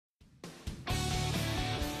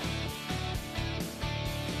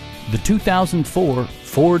the 2004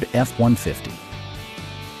 Ford F-150.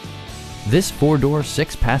 This four-door,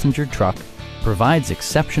 six-passenger truck provides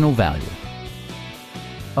exceptional value.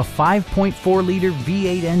 A 5.4-liter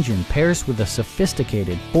V8 engine pairs with a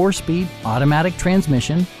sophisticated four-speed automatic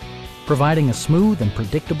transmission, providing a smooth and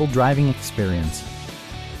predictable driving experience.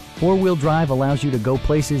 Four-wheel drive allows you to go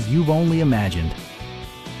places you've only imagined.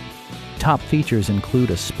 Top features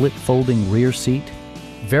include a split folding rear seat,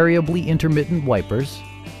 variably intermittent wipers,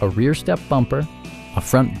 a rear step bumper, a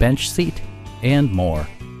front bench seat, and more.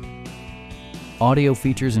 Audio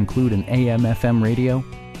features include an AM/FM radio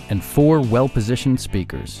and 4 well-positioned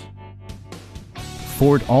speakers.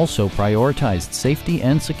 Ford also prioritized safety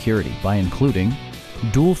and security by including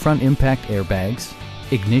dual front impact airbags,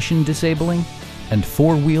 ignition disabling, and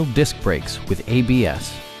 4-wheel disc brakes with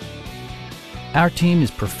ABS. Our team is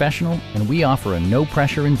professional and we offer a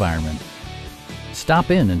no-pressure environment. Stop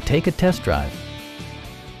in and take a test drive.